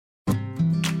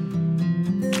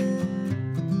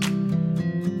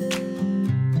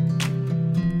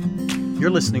You're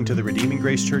listening to the Redeeming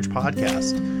Grace Church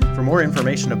podcast. For more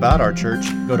information about our church,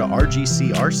 go to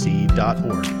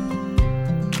rgcrc.org.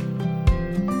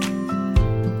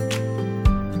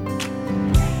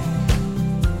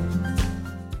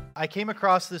 I came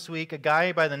across this week a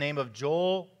guy by the name of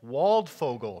Joel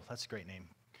Waldfogel. That's a great name.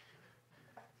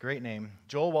 Great name.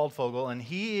 Joel Waldfogel, and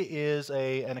he is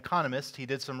an economist. He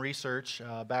did some research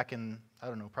back in,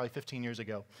 probably 15 years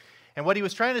ago. And what he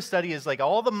was trying to study is like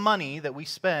all the money that we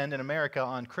spend in America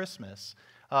on Christmas,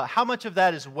 how much of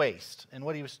that is waste? And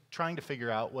what he was trying to figure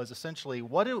out was essentially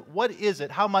what is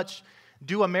it, how much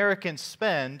do Americans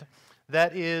spend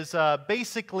that is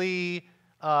basically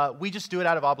we just do it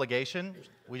out of obligation.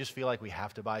 We just feel like we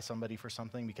have to buy somebody for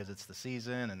something because it's the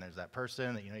season and there's that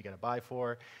person that you got to buy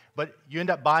for. But you end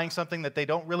up buying something that they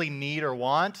don't really need or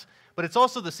want. But it's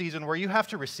also the season where you have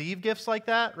to receive gifts like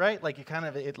that, right?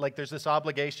 Like there's this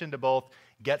obligation to both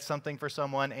get something for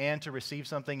someone and to receive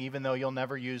something, even though you'll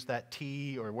never use that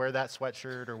tee or wear that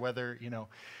sweatshirt or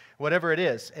whatever it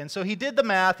is. And so he did the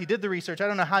math, he did the research. I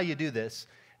don't know how you do this,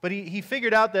 but he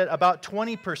figured out that about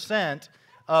 20%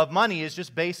 of money is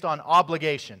just based on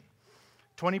obligation.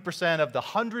 20% of the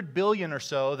 $100 billion or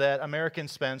so that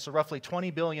Americans spend, so roughly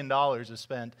 $20 billion is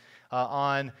spent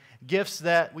on gifts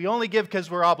that we only give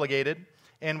because we're obligated,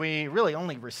 and we really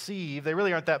only receive. They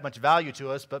really aren't that much value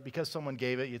to us, but because someone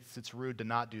gave it, it's rude to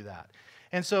not do that.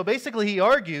 And so basically he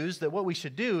argues that what we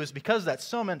should do is because that's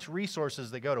so much resources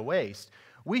that go to waste,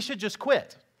 we should just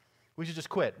quit. We should just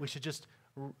quit. We should just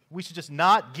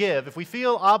not give. If we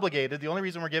feel obligated, the only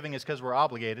reason we're giving is because we're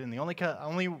obligated, and the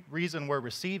only reason we're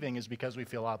receiving is because we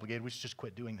feel obligated. We should just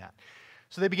quit doing that.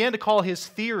 So they began to call his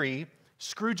theory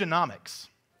Scroogeonomics,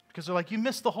 because they're like, you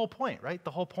missed the whole point, right?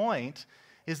 The whole point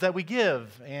is that we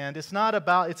give, and it's not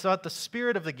the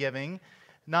spirit of the giving,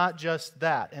 not just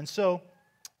that. And so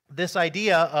this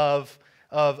idea of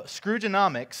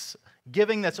Scroogeonomics,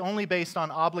 giving that's only based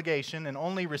on obligation and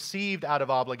only received out of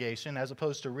obligation as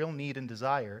opposed to real need and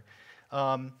desire,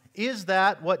 is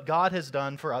that what God has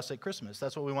done for us at Christmas?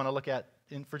 That's what we want to look at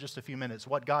for just a few minutes,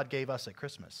 what God gave us at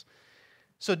Christmas.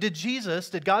 So did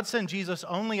God send Jesus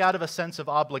only out of a sense of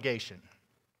obligation?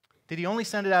 Did he only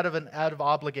send it out of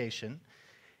obligation?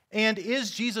 And is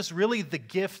Jesus really the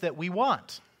gift that we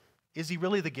want? Is he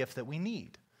really the gift that we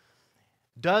need?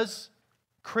 Does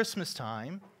Christmas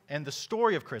time and the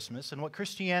story of Christmas and what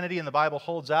Christianity and the Bible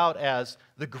holds out as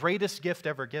the greatest gift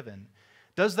ever given,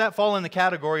 does that fall in the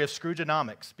category of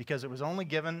Scroogeonomics? Because it was only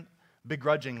given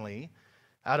begrudgingly,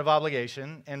 out of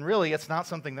obligation, and really it's not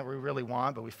something that we really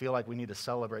want, but we feel like we need to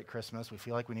celebrate Christmas. We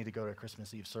feel like we need to go to a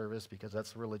Christmas Eve service because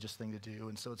that's the religious thing to do,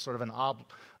 and so it's sort of an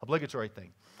obligatory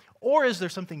thing. Or is there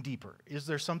something deeper? Is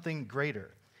there something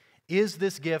greater? Is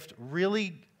this gift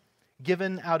really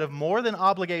given out of more than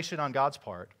obligation on God's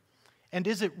part? And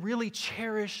is it really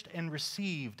cherished and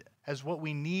received as what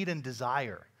we need and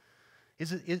desire?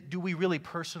 Do we really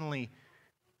personally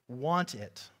want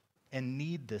it and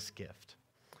need this gift?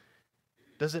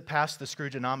 Does it pass the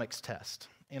Scroogeonomics test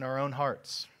in our own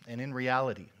hearts and in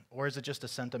reality? Or is it just a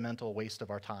sentimental waste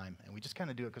of our time? And we just kind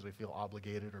of do it because we feel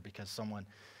obligated or because someone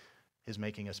is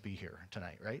making us be here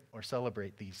tonight, right? Or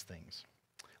celebrate these things.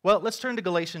 Well, let's turn to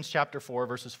Galatians chapter 4,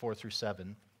 verses 4 through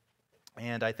 7.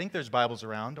 And I think there's Bibles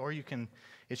around, or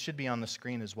it should be on the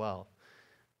screen as well.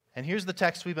 And here's the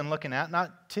text we've been looking at,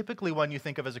 not typically one you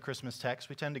think of as a Christmas text.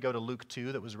 We tend to go to Luke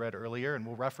 2 that was read earlier, and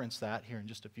we'll reference that here in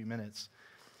just a few minutes.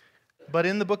 But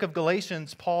in the book of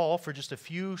Galatians, Paul, for just a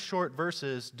few short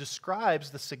verses,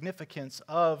 describes the significance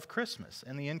of Christmas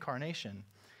and the incarnation.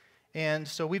 And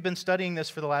so we've been studying this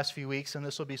for the last few weeks, and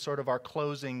this will be sort of our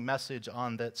closing message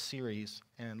on that series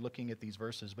and looking at these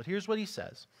verses. But here's what he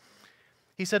says.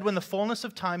 He said, when the fullness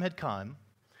of time had come,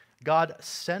 God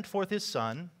sent forth his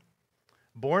Son,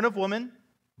 born of woman,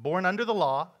 born under the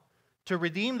law, to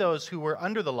redeem those who were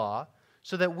under the law,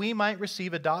 so that we might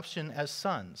receive adoption as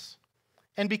sons.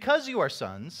 And because you are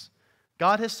sons,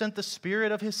 God has sent the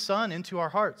Spirit of his Son into our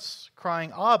hearts,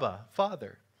 crying, Abba,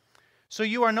 Father. So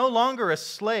you are no longer a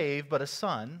slave, but a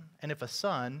son, and if a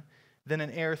son, then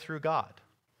an heir through God.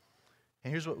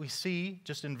 And here's what we see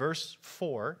just in verse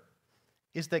 4,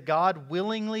 is that God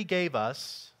willingly gave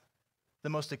us the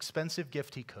most expensive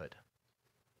gift he could,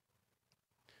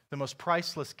 the most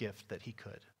priceless gift that he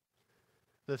could.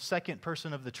 The second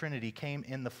person of the Trinity came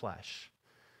in the flesh.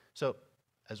 So,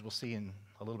 as we'll see in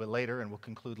a little bit later, and we'll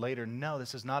conclude later, no,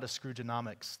 this is not a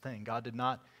Scroogeonomics thing. God did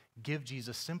not give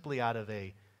Jesus simply out of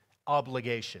a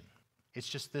obligation. It's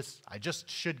just this, I just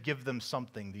should give them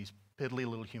something, these piddly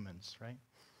little humans, right?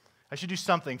 I should do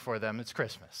something for them. It's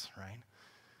Christmas, right?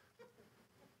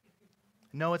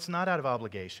 No, it's not out of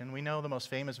obligation. We know the most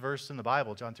famous verse in the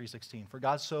Bible, John 3:16. For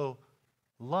God so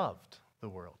loved the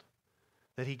world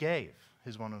that he gave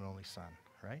his one and only Son,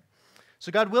 right?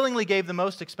 So God willingly gave the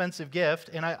most expensive gift,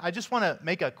 and I just want to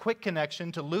make a quick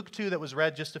connection to Luke 2 that was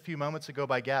read just a few moments ago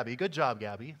by Gabby. Good job,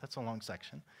 Gabby. That's a long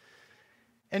section.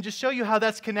 And just show you how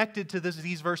that's connected to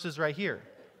these verses right here.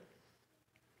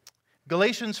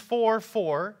 Galatians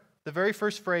 4:4, the very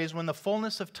first phrase, when the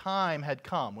fullness of time had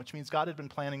come, which means God had been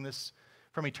planning this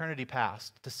from eternity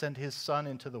past to send his Son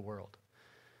into the world.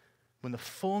 When the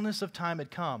fullness of time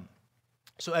had come,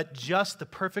 so at just the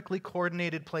perfectly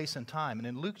coordinated place and time. And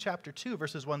in Luke chapter 2,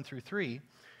 verses 1 through 3,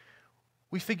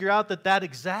 we figure out that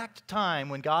exact time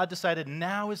when God decided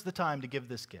now is the time to give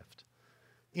this gift.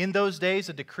 In those days,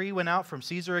 a decree went out from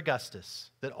Caesar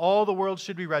Augustus that all the world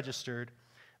should be registered.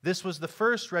 This was the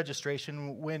first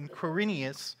registration when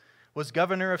Quirinius was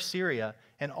governor of Syria,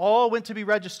 and all went to be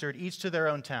registered, each to their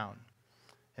own town.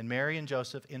 And Mary and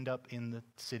Joseph end up in the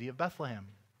city of Bethlehem,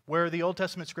 where the Old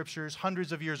Testament scriptures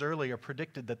hundreds of years earlier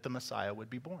predicted that the Messiah would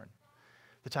be born.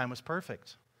 The time was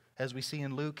perfect, as we see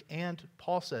in Luke and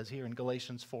Paul says here in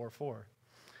Galatians 4:4.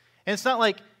 And it's not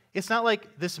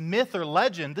like this myth or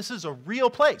legend. This is a real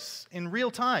place in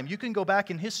real time. You can go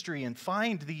back in history and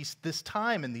find this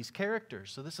time and these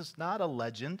characters. So this is not a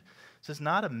legend. This is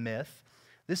not a myth.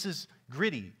 This is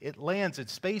gritty. It lands in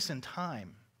space and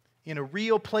time in a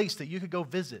real place that you could go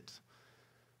visit.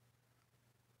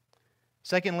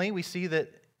 Secondly, we see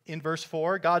that in verse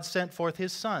 4, God sent forth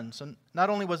his Son. So not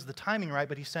only was the timing right,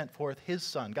 but he sent forth his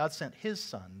Son. God sent his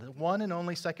Son, the one and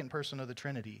only second person of the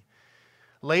Trinity.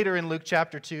 Later in Luke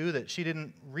chapter 2, that she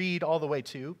didn't read all the way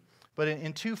to, but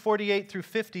in 2:48 through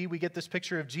 50, we get this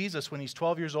picture of Jesus when he's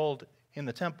 12 years old in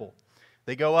the temple.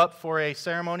 They go up for a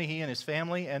ceremony, he and his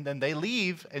family, and then they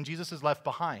leave, and Jesus is left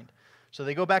behind. So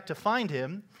they go back to find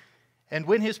him. And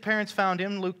when his parents found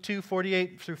him, Luke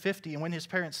 2:48 through 50, and when his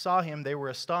parents saw him, they were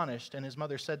astonished. And his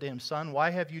mother said to him, Son,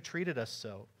 why have you treated us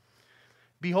so?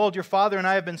 Behold, your father and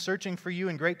I have been searching for you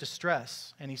in great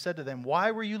distress. And he said to them,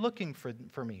 Why were you looking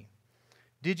for me?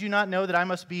 Did you not know that I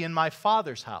must be in my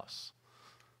Father's house?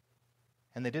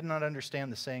 And they did not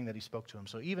understand the saying that he spoke to him.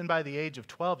 So even by the age of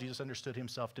 12, Jesus understood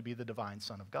himself to be the divine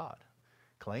Son of God,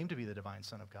 claimed to be the divine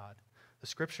Son of God. The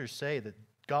scriptures say that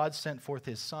God sent forth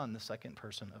his Son, the second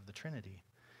person of the Trinity.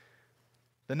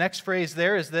 The next phrase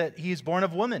there is that he's born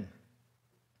of woman.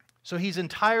 So he's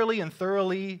entirely and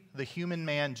thoroughly the human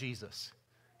man, Jesus.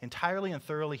 Entirely and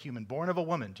thoroughly human, born of a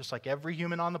woman, just like every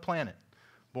human on the planet,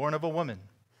 born of a woman.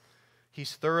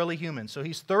 He's thoroughly human. So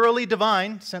he's thoroughly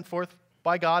divine, sent forth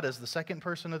by God as the second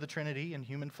person of the Trinity in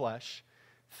human flesh.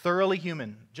 Thoroughly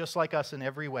human, just like us in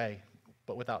every way,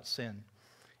 but without sin.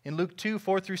 In Luke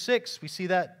 2:4 through 6, we see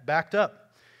that backed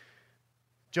up.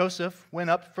 Joseph went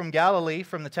up from Galilee,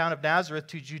 from the town of Nazareth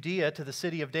to Judea, to the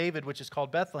city of David, which is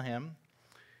called Bethlehem.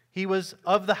 He was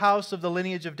of the house of the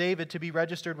lineage of David to be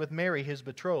registered with Mary, his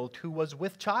betrothed, who was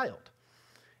with child.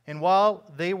 And while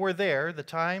they were there, the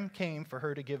time came for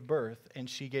her to give birth, and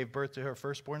she gave birth to her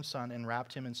firstborn son and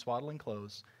wrapped him in swaddling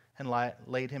clothes and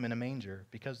laid him in a manger,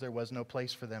 because there was no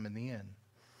place for them in the inn.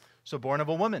 So born of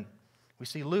a woman. We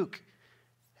see Luke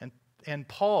and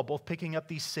Paul both picking up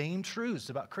these same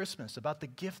truths about Christmas, about the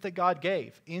gift that God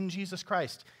gave in Jesus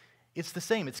Christ. It's the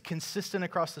same. It's consistent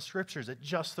across the scriptures at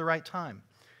just the right time.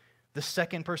 The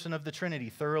second person of the Trinity,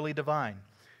 thoroughly divine,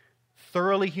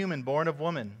 thoroughly human, born of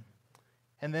woman.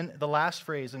 And then the last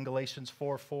phrase in Galatians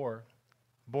 4:4,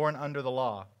 born under the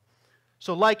law.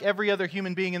 So like every other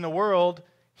human being in the world,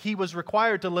 he was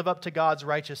required to live up to God's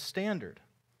righteous standard.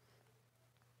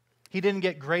 He didn't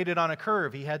get graded on a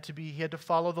curve. He had to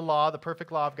follow the law, the perfect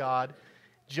law of God,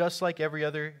 just like every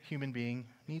other human being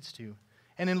needs to.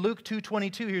 And in Luke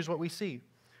 2:22, here's what we see.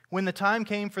 When the time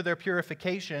came for their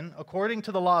purification, according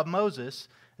to the law of Moses,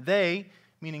 they,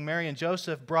 meaning Mary and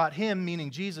Joseph, brought him,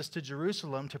 meaning Jesus, to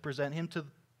Jerusalem to present him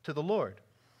to the Lord.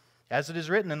 As it is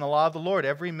written in the law of the Lord,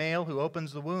 every male who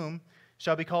opens the womb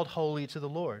shall be called holy to the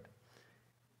Lord.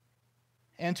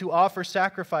 And to offer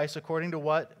sacrifice according to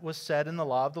what was said in the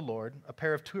law of the Lord, a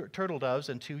pair of turtle doves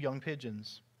and 2 young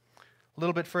pigeons. A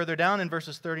little bit further down in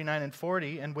verses 39 and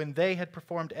 40, and when they had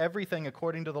performed everything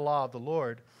according to the law of the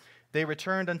Lord, they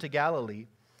returned unto Galilee,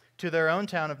 to their own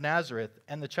town of Nazareth,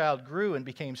 and the child grew and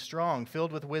became strong,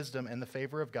 filled with wisdom, and the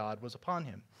favor of God was upon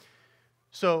him.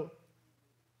 So,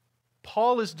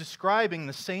 Paul is describing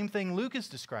the same thing Luke is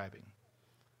describing.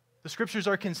 The scriptures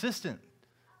are consistent.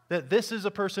 That this is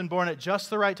a person born at just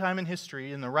the right time in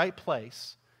history, in the right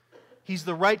place. He's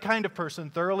the right kind of person,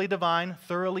 thoroughly divine,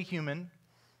 thoroughly human.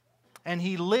 And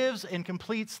he lives and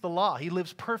completes the law. He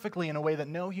lives perfectly in a way that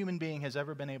no human being has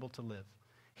ever been able to live.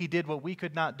 He did what we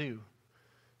could not do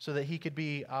so that he could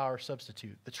be our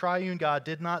substitute. The triune God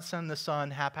did not send the Son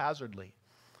haphazardly.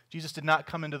 Jesus did not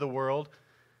come into the world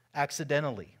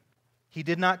accidentally. He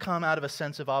did not come out of a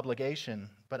sense of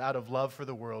obligation, but out of love for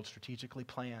the world, strategically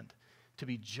planned to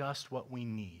be just what we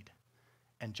need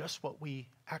and just what we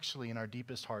actually in our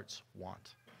deepest hearts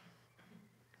want.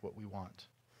 What we want.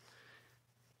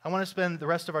 I want to spend the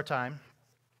rest of our time,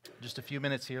 just a few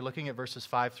minutes here, looking at verses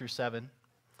 5 through 7.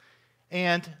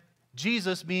 And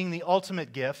Jesus being the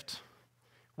ultimate gift,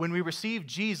 when we receive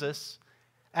Jesus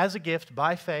as a gift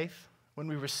by faith, when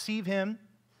we receive him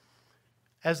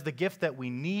as the gift that we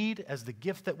need, as the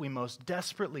gift that we most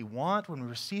desperately want, when we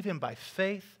receive him by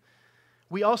faith,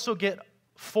 we also get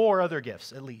 4 other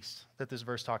gifts, at least, that this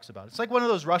verse talks about. It's like one of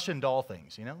those Russian doll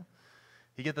things, you know?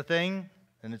 You get the thing,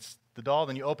 and it's the doll,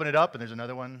 then you open it up, and there's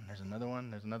another one, there's another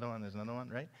one, there's another one, there's another one,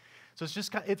 right? So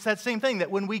it's that same thing, that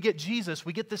when we get Jesus,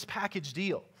 we get this package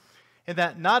deal. And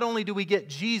that not only do we get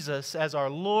Jesus as our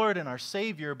Lord and our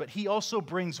Savior, but he also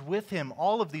brings with him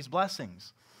all of these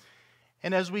blessings.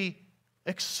 And as we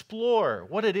explore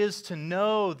what it is to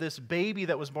know this baby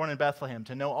that was born in Bethlehem,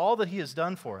 to know all that he has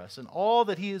done for us and all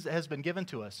that he has been given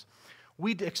to us,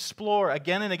 we explore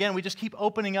again and again. We just keep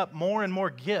opening up more and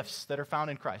more gifts that are found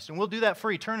in Christ. And we'll do that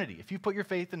for eternity. If you put your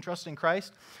faith and trust in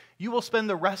Christ, you will spend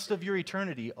the rest of your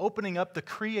eternity opening up the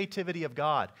creativity of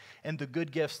God and the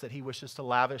good gifts that he wishes to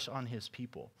lavish on his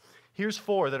people. Here's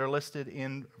 4 that are listed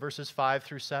in verses 5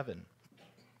 through 7.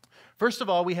 First of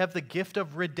all, we have the gift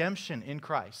of redemption in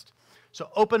Christ. So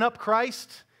open up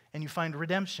Christ and you find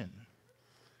redemption.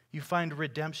 You find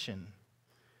redemption.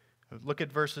 Look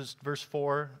at verse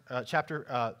 4,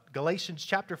 Galatians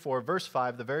chapter 4, verse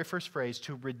 5, the very first phrase,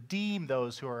 to redeem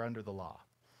those who are under the law.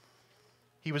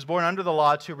 He was born under the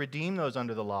law to redeem those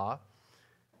under the law.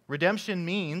 Redemption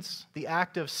means the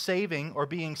act of saving or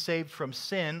being saved from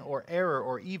sin or error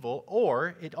or evil,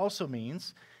 or it also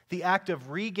means the act of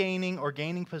regaining or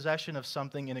gaining possession of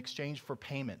something in exchange for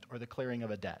payment or the clearing of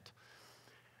a debt.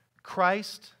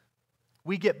 Christ,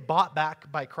 we get bought back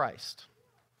by Christ.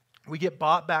 We get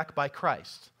bought back by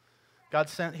Christ. God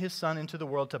sent his Son into the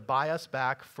world to buy us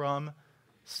back from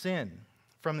sin,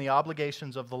 from the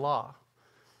obligations of the law.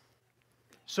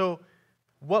 So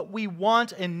what we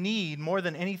want and need more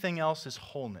than anything else is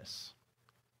wholeness.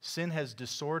 Sin has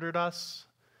disordered us.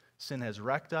 Sin has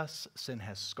wrecked us. Sin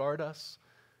has scarred us.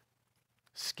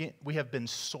 We have been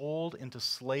sold into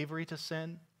slavery to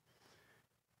sin.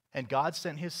 And God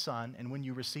sent his Son, and when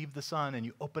you receive the Son and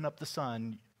you open up the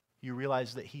Son, you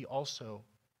realize that he also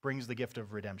brings the gift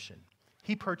of redemption.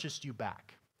 He purchased you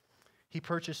back. He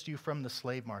purchased you from the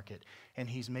slave market, and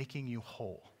he's making you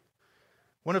whole.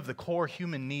 One of the core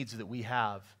human needs that we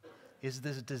have is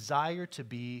this desire to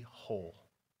be whole.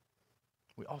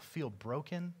 We all feel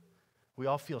broken. We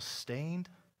all feel stained.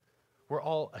 We're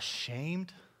all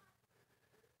ashamed.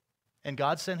 And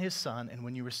God sent his Son, and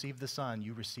when you receive the Son,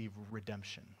 you receive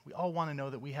redemption. We all want to know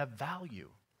that we have value.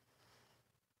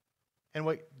 And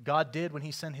what God did when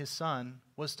he sent his Son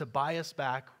was to buy us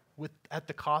back at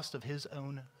the cost of his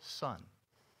own Son.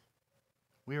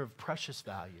 We are of precious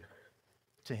value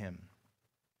to him.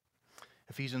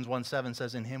 Ephesians 1:7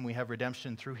 says, in him we have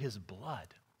redemption through his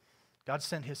blood. God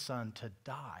sent his Son to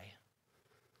die.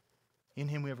 In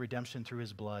him we have redemption through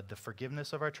his blood, the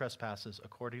forgiveness of our trespasses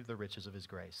according to the riches of his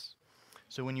grace.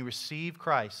 So when you receive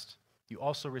Christ, you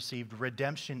also received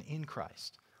redemption in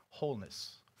Christ,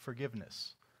 wholeness,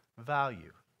 forgiveness,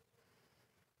 value.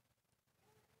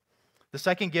 The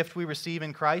second gift we receive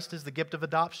in Christ is the gift of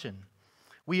adoption.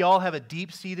 We all have a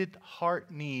deep-seated heart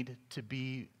need to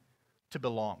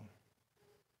belong.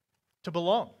 To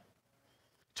belong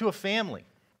to a family.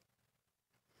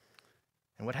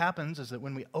 And what happens is that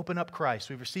when we open up Christ,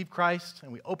 we receive Christ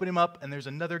and we open him up, and there's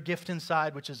another gift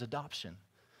inside, which is adoption.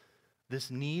 This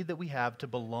need that we have to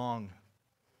belong.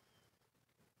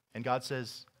 And God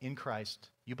says, in Christ,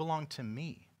 you belong to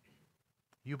me.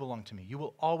 You belong to me. You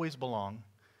will always belong,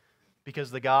 because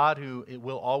the God who it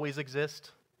will always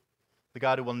exist, the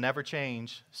God who will never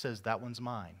change, says that one's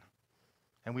mine.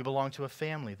 And we belong to a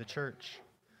family, the church.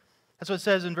 That's what it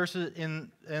says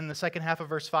in the second half of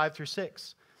verse 5 through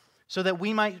 6. So that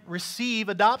we might receive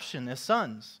adoption as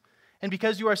sons. And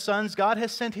because you are sons, God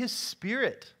has sent his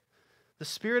Spirit, the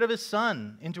Spirit of his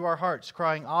Son, into our hearts,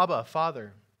 crying, Abba,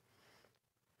 Father.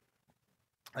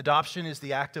 Adoption is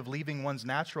the act of leaving one's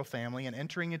natural family and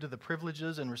entering into the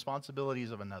privileges and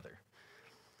responsibilities of another.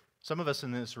 Some of us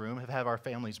in this room have had our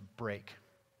families break,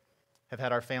 have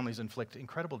had our families inflict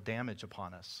incredible damage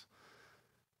upon us.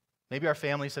 Maybe our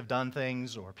families have done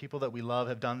things, or people that we love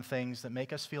have done things that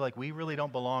make us feel like we really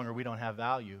don't belong or we don't have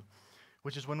value.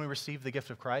 which is when we receive the gift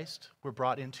of Christ, we're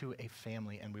brought into a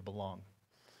family and we belong.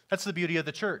 That's the beauty of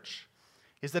the church,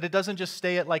 is that it doesn't just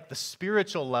stay at like the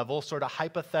spiritual level, sort of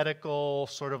hypothetical,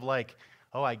 sort of like,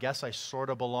 oh, I guess I sort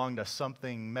of belong to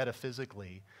something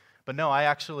metaphysically. But no, I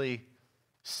actually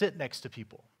sit next to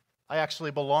people. I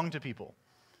actually belong to people.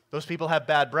 Those people have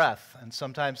bad breath and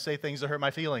sometimes say things that hurt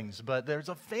my feelings, but there's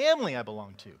a family I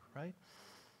belong to, right?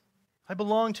 I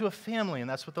belong to a family, and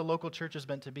that's what the local church is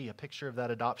meant to be, a picture of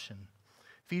that adoption.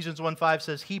 Ephesians 1:5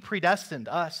 says, He predestined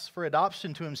us for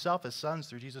adoption to Himself as sons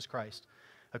through Jesus Christ,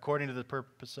 according to the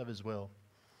purpose of His will.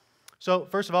 So,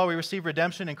 first of all, we receive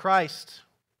redemption in Christ,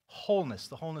 wholeness,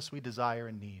 the wholeness we desire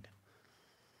and need.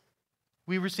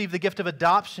 We receive the gift of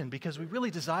adoption because we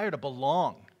really desire to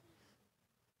belong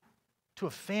to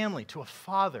a family, to a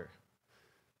father,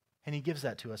 and He gives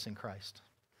that to us in Christ.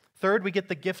 Third, we get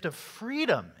the gift of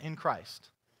freedom in Christ.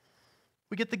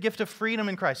 We get the gift of freedom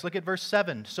in Christ. Look at verse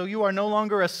 7. So you are no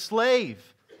longer a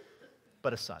slave,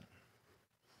 but a son.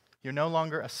 You're no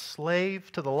longer a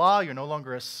slave to the law. You're no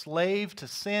longer a slave to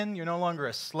sin. You're no longer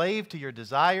a slave to your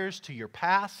desires, to your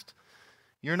past.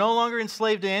 You're no longer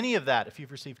enslaved to any of that if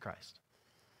you've received Christ.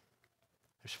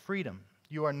 There's freedom.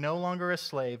 You are no longer a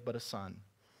slave, but a son.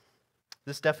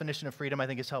 This definition of freedom, I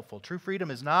think, is helpful. True freedom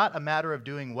is not a matter of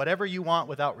doing whatever you want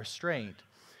without restraint.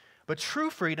 But true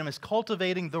freedom is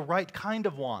cultivating the right kind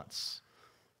of wants,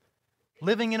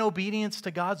 living in obedience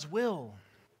to God's will.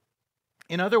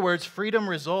 In other words, freedom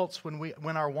results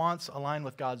when our wants align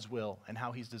with God's will and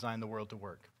how He's designed the world to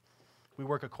work. We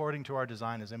work according to our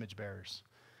design as image bearers,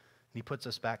 and He puts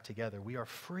us back together. We are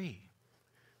free.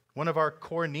 One of our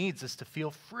core needs is to feel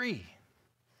free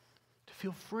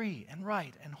and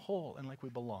right and whole and like we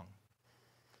belong.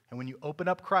 And when you open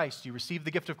up Christ, you receive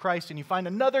the gift of Christ, and you find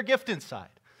another gift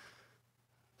inside.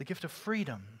 The gift of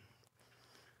freedom.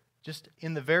 Just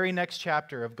in the very next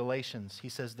chapter of Galatians, he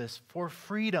says this, for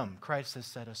freedom Christ has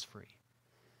set us free.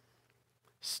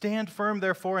 Stand firm,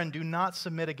 therefore, and do not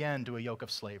submit again to a yoke of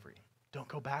slavery. Don't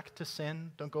go back to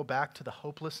sin. Don't go back to the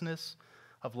hopelessness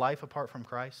of life apart from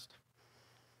Christ.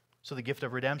 So the gift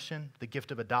of redemption, the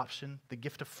gift of adoption, the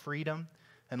gift of freedom,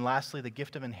 and lastly, the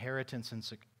gift of inheritance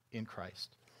in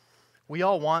Christ. We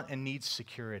all want and need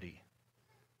security,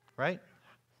 right?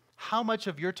 How much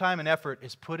of your time and effort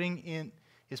is put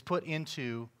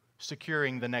into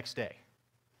securing the next day,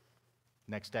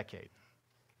 next decade?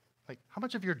 Like, how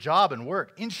much of your job and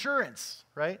work? Insurance,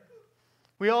 right?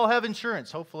 We all have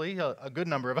insurance, hopefully. A good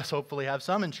number of us hopefully have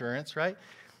some insurance, right?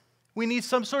 We need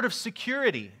some sort of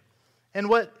security. And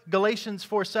what Galatians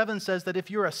 4:7 says, that if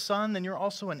you're a son, then you're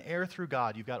also an heir through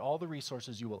God. You've got all the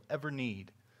resources you will ever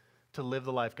need to live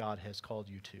the life God has called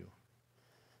you to.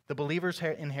 The believer's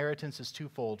inheritance is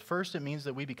twofold. First, it means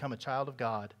that we become a child of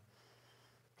God.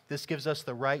 This gives us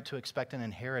the right to expect an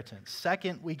inheritance.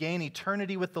 Second, we gain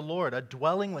eternity with the Lord, a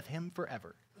dwelling with Him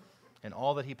forever and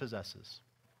all that He possesses.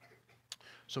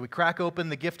 So we crack open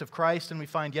the gift of Christ and we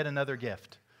find yet another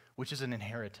gift, which is an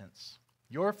inheritance.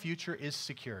 Your future is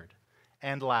secured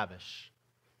and lavish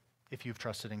if you've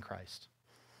trusted in Christ.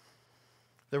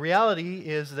 The reality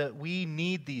is that we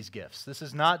need these gifts. This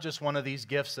is not just one of these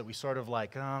gifts that we sort of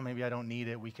like, oh, maybe I don't need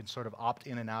it. We can sort of opt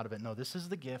in and out of it. No, this is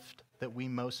the gift that we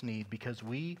most need because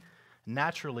we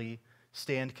naturally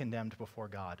stand condemned before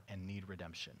God and need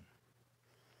redemption.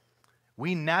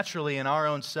 We naturally in our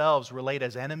own selves relate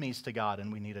as enemies to God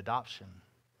and we need adoption.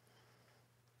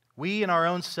 We in our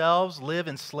own selves live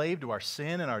enslaved to our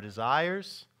sin and our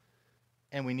desires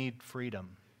and we need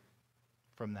freedom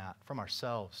from that, from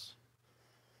ourselves.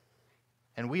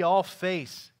 And we all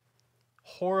face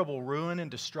horrible ruin and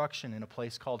destruction in a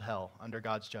place called hell under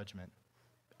God's judgment.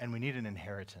 And we need an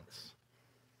inheritance.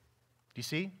 Do you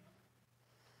see?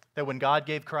 That when God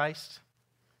gave Christ,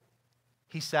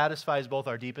 He satisfies both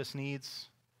our deepest needs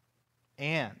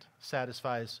and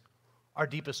satisfies our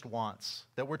deepest wants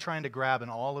that we're trying to grab in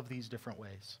all of these different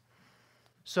ways.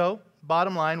 So,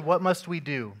 bottom line, what must we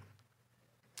do?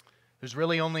 There's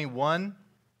really only one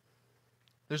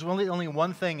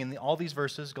thing in all these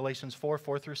verses, Galatians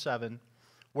 4:4-7,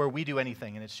 where we do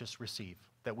anything, and it's just receive,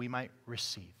 that we might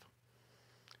receive.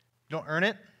 You don't earn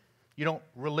it. You don't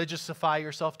religiousify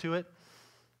yourself to it.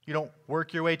 You don't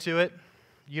work your way to it.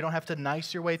 You don't have to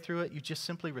nice your way through it. You just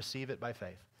simply receive it by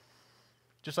faith.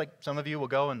 Just like some of you will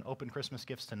go and open Christmas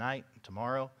gifts tonight,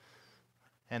 tomorrow,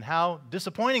 and how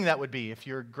disappointing that would be if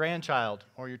your grandchild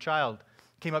or your child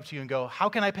came up to you and go, how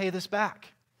can I pay this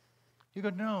back? You go,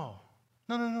 no,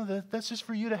 that's just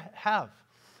for you to have.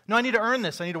 No, I need to earn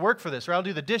this. I need to work for this, or I'll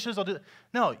do the dishes.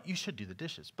 No, you should do the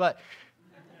dishes, but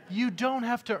you don't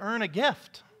have to earn a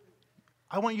gift.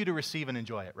 I want you to receive and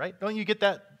enjoy it, right? Don't you get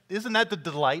that? Isn't that the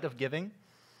delight of giving?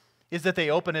 is that they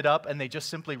open it up and they just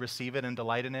simply receive it and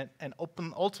delight in it and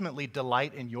ultimately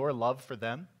delight in your love for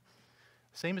them.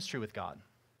 Same is true with God.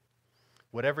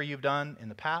 Whatever you've done in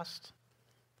the past,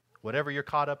 whatever you're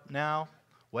caught up now,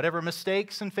 whatever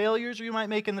mistakes and failures you might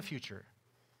make in the future,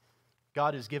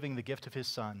 God is giving the gift of his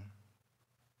Son.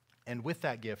 And with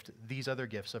that gift, these other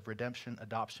gifts of redemption,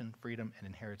 adoption, freedom, and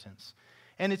inheritance.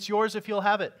 And it's yours if you'll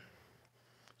have it.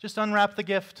 Just unwrap the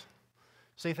gift,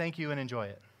 say thank you, and enjoy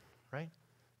it, right?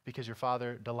 Because your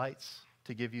Father delights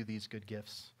to give you these good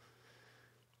gifts.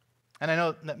 And I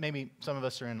know that maybe some of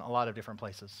us are in a lot of different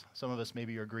places. Some of us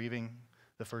maybe are grieving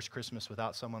the first Christmas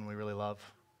without someone we really love.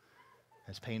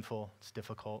 It's painful, it's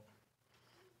difficult.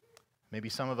 Maybe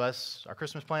some of us, our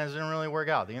Christmas plans didn't really work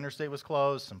out. The interstate was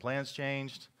closed, some plans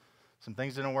changed, some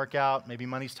things didn't work out. Maybe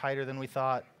money's tighter than we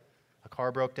thought. A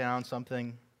car broke down,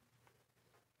 something.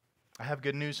 I have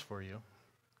good news for you.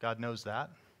 God knows that.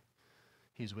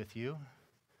 He's with you.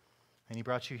 And he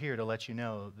brought you here to let you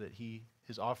know that he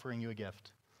is offering you a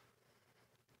gift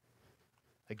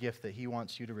that he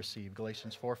wants you to receive.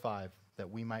 Galatians 4:5, that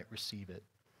we might receive it.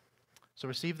 So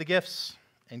receive the gifts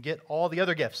and get all the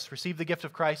other gifts. Receive the gift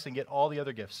of Christ and get all the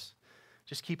other gifts.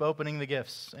 Just keep opening the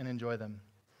gifts and enjoy them.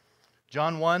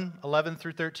 John 1:11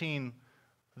 through 13,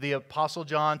 the Apostle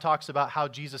John talks about how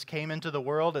Jesus came into the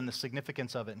world and the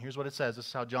significance of it. And here's what it says. This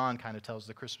is how John kind of tells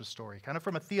the Christmas story, kind of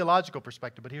from a theological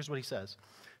perspective, but here's what he says.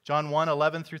 John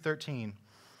 1:11 through 13.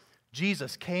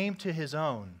 Jesus came to his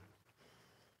own,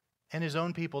 and his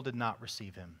own people did not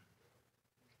receive him.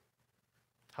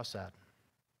 How sad.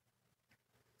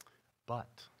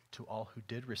 But to all who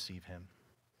did receive him,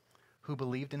 who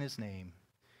believed in his name,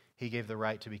 he gave the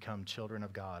right to become children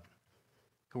of God,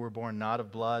 who were born not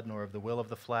of blood, nor of the will of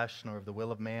the flesh, nor of the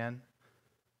will of man,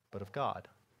 but of God.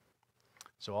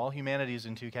 So all humanity is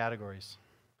in two categories.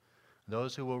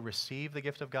 Those who will receive the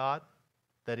gift of God,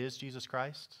 that is Jesus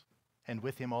Christ, and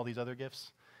with him all these other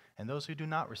gifts, and those who do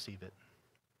not receive it.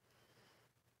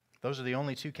 Those are the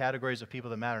only two categories of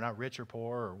people that matter, not rich or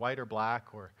poor, or white or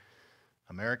black, or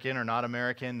American or not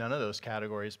American. None of those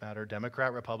categories matter.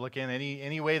 Democrat, Republican,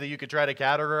 any way that you could try to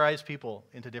categorize people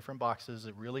into different boxes,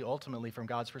 it really ultimately, from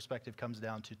God's perspective, comes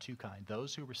down to two kinds.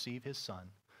 Those who receive his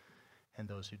Son and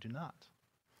those who do not.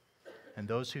 And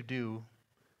those who do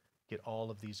get all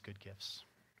of these good gifts.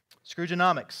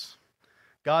 Scroogenomics.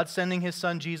 God sending his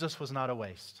Son Jesus was not a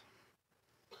waste.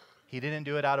 He didn't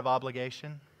do it out of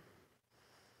obligation.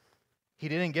 He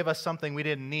didn't give us something we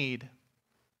didn't need.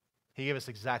 He gave us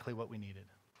exactly what we needed.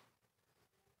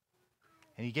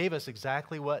 And he gave us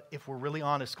exactly what, if we're really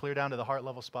honest, clear down to the heart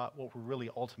level spot, what we're really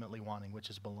ultimately wanting,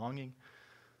 which is belonging,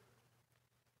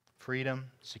 freedom,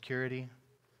 security,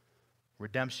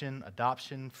 redemption,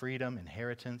 adoption, freedom,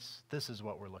 inheritance. This is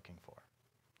what we're looking for.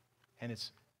 And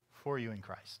it's for you in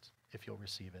Christ, if you'll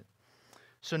receive it.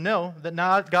 So know that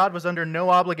God was under no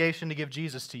obligation to give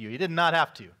Jesus to you. He did not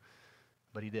have to,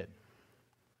 but he did,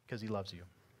 because he loves you.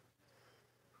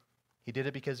 He did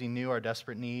it because he knew our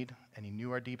desperate need, and he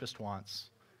knew our deepest wants,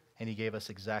 and he gave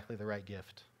us exactly the right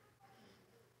gift.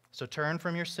 So turn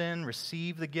from your sin,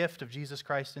 receive the gift of Jesus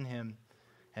Christ in him,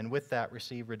 and with that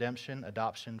receive redemption,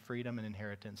 adoption, freedom, and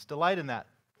inheritance. Delight in that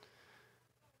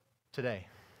today.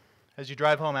 As you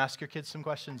drive home, ask your kids some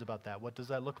questions about that. What does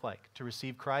that look like to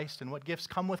receive Christ, and what gifts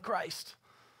come with Christ?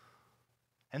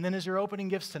 And then as you're opening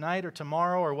gifts tonight or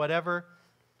tomorrow or whatever,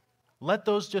 let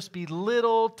those just be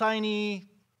little tiny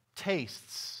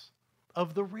tastes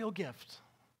of the real gift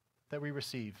that we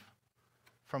receive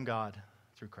from God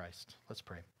through Christ. Let's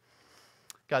pray.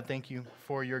 God, thank you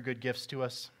for your good gifts to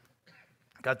us.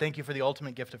 God, thank you for the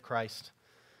ultimate gift of Christ.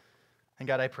 And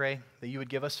God, I pray that you would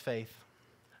give us faith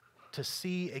to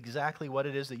see exactly what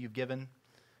it is that you've given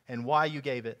and why you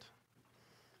gave it.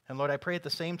 And Lord, I pray at the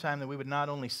same time that we would not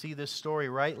only see this story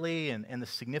rightly and the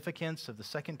significance of the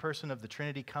second person of the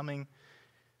Trinity coming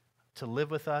to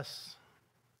live with us,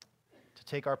 to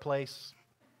take our place.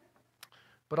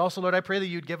 But also, Lord, I pray that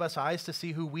you'd give us eyes to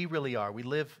see who we really are. We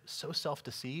live so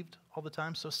self-deceived all the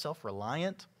time, so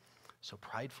self-reliant, so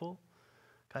prideful.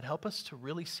 God, help us to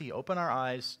really see, open our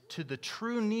eyes to the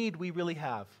true need we really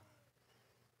have.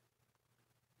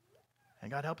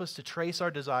 And God, help us to trace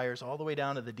our desires all the way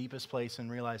down to the deepest place and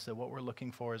realize that what we're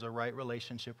looking for is a right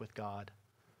relationship with God.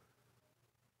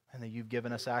 And that you've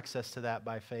given us access to that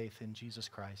by faith in Jesus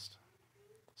Christ.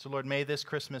 So Lord, may this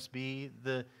Christmas be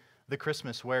the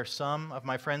Christmas where some of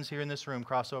my friends here in this room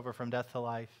cross over from death to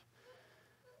life.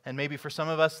 And maybe for some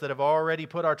of us that have already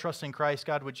put our trust in Christ,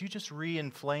 God, would you just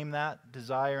re-inflame that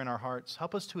desire in our hearts?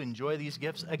 Help us to enjoy these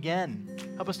gifts again.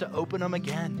 Help us to open them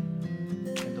again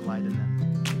and delight in them.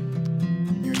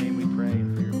 In your name we pray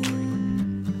and for your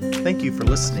glory. Amen. Thank you for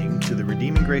listening to the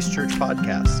Redeeming Grace Church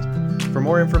podcast. For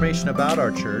more information about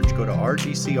our church, go to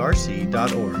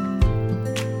rgcrc.org.